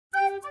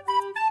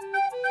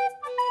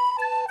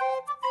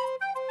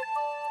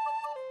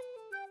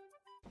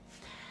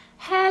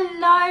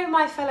Hello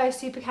my fellow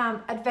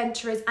SuperCamp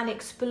adventurers and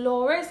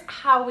explorers,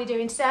 how are we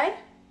doing today?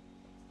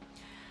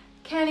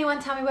 Can anyone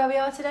tell me where we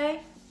are today?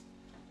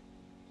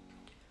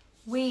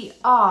 We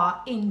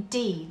are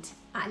indeed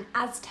at an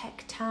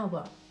Aztec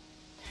tower.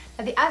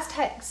 Now the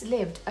Aztecs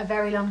lived a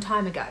very long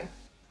time ago,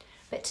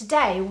 but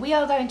today we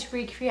are going to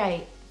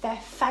recreate their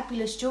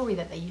fabulous jewellery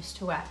that they used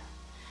to wear.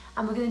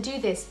 And we're going to do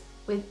this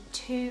with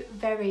two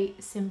very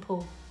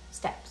simple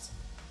steps.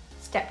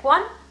 Step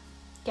 1,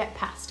 get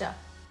pasta.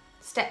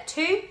 Step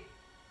 2,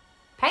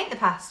 paint the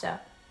pasta.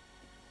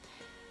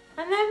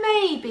 And there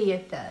may be a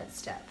third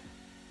step.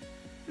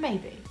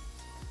 Maybe.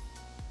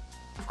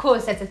 Of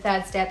course there's a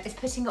third step, it's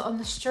putting it on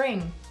the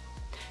string.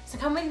 So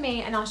come with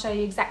me and I'll show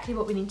you exactly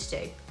what we need to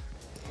do.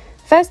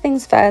 First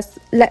things first,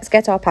 let's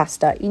get our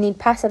pasta. You need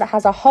pasta that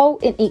has a hole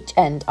in each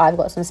end. I've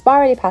got some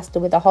spirally pasta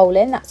with a hole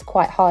in, that's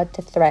quite hard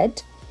to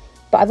thread.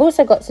 But I've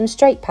also got some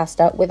straight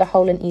pasta with a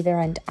hole in either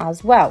end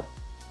as well.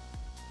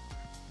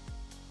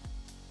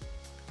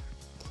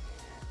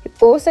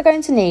 You're also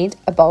going to need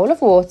a bowl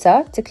of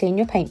water to clean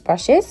your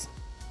paintbrushes.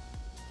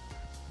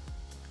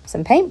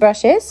 Some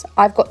paintbrushes,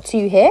 I've got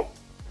 2 here.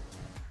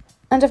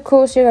 And of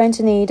course you're going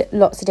to need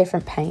lots of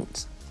different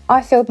paint.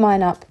 I filled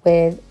mine up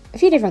with a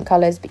few different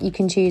colours, but you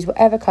can choose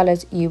whatever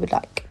colours you would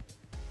like.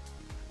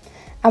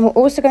 And we're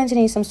also going to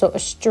need some sort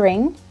of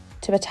string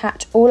to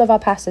attach all of our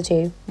pasta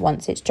to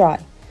once it's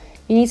dry.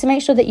 You need to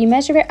make sure that you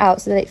measure it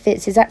out so that it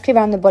fits exactly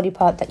around the body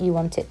part that you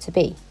want it to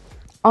be.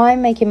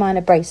 I'm making mine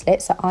a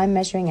bracelet, so I'm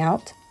measuring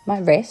out my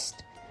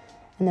wrist,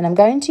 and then I'm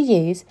going to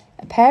use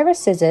a pair of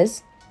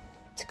scissors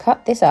to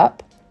cut this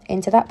up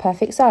into that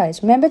perfect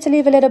size. Remember to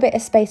leave a little bit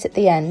of space at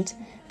the end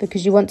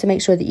because you want to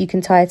make sure that you can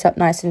tie it up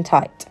nice and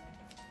tight.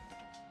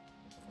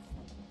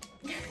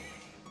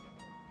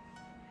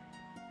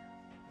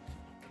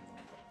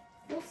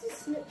 What's a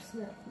snip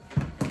snip?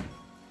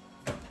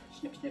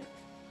 Snip snip.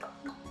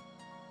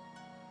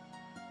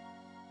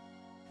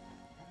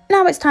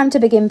 Now it's time to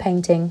begin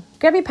painting.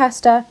 Grab your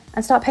pasta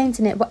and start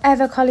painting it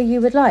whatever colour you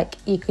would like.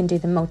 You can do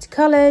them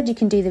multicoloured, you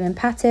can do them in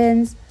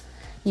patterns,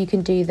 you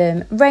can do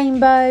them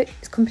rainbow.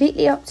 It's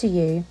completely up to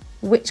you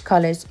which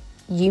colours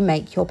you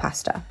make your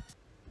pasta.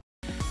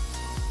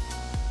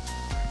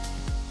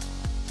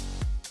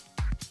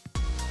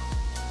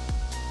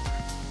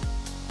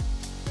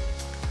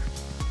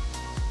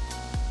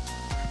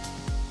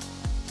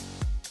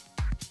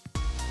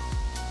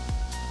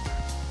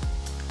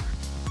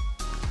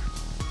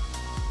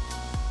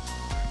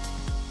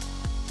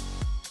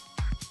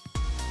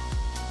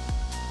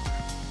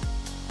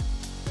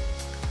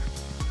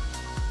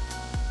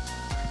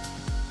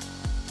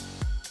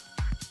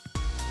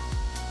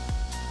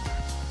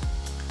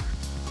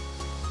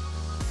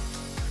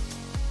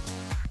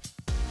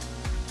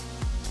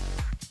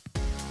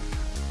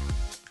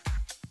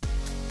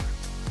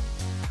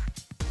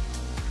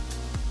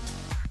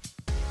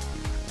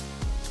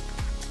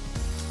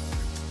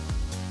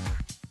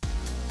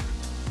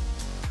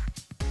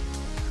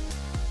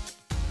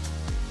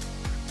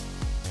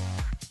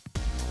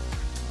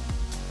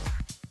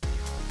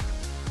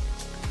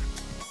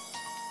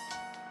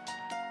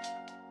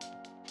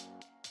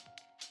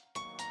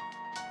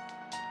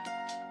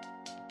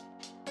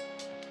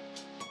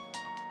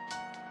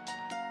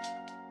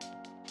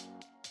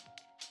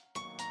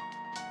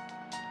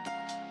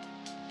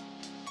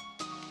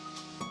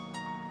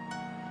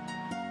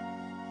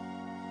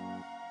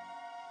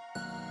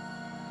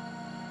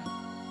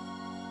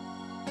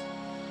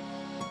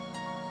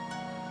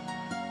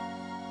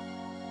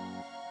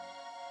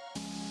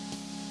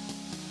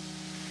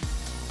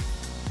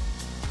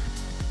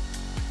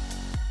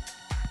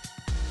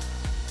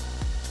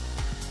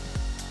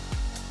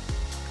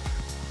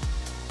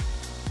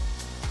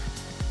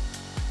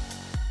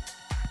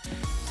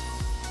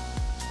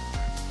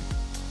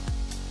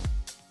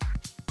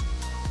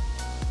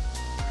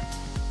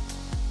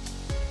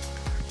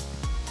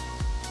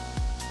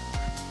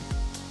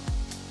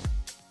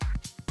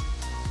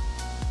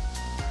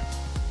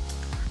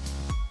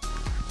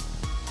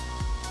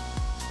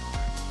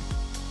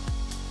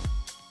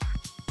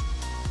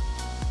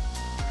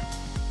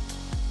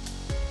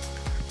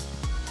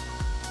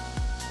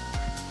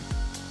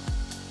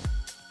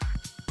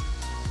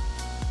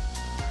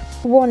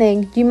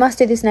 Warning, you must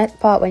do this next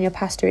part when your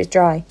pasta is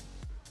dry.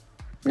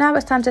 Now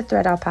it's time to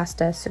thread our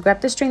pasta. So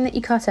grab the string that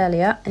you cut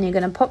earlier and you're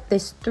going to pop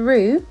this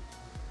through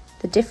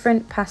the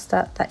different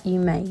pasta that you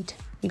made.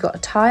 You've got to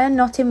tie a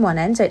knot in one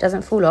end so it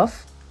doesn't fall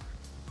off,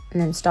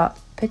 and then start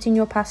putting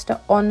your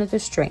pasta on the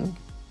string.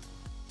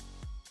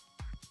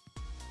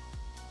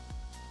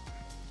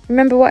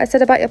 Remember what I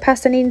said about your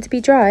pasta needing to be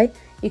dry?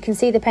 You can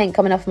see the paint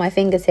coming off my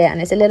fingers here and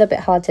it's a little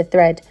bit hard to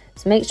thread.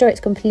 So make sure it's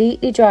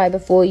completely dry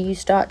before you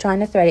start trying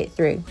to thread it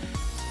through.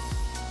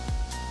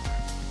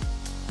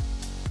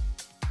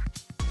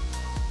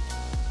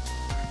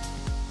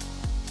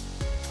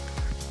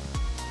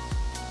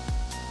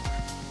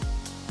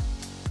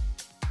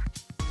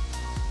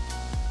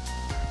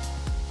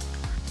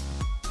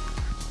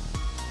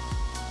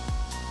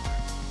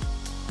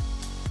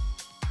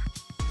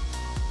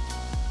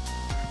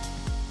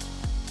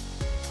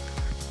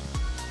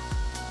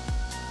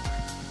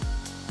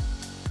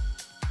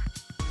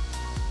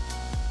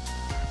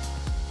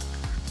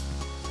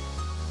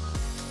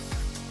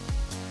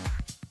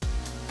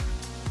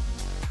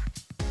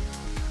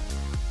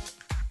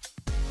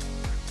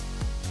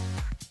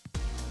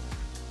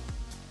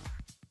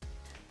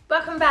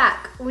 Welcome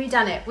back. We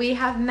done it. We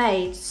have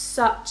made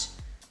such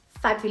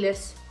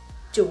fabulous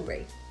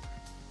jewellery.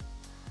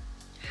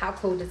 How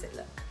cool does it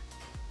look?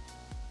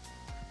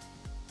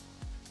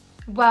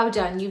 Well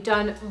done. You've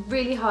done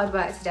really hard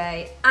work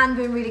today and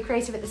been really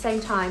creative at the same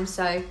time.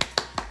 So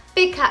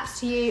big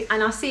claps to you,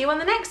 and I'll see you on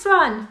the next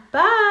one.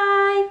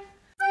 Bye.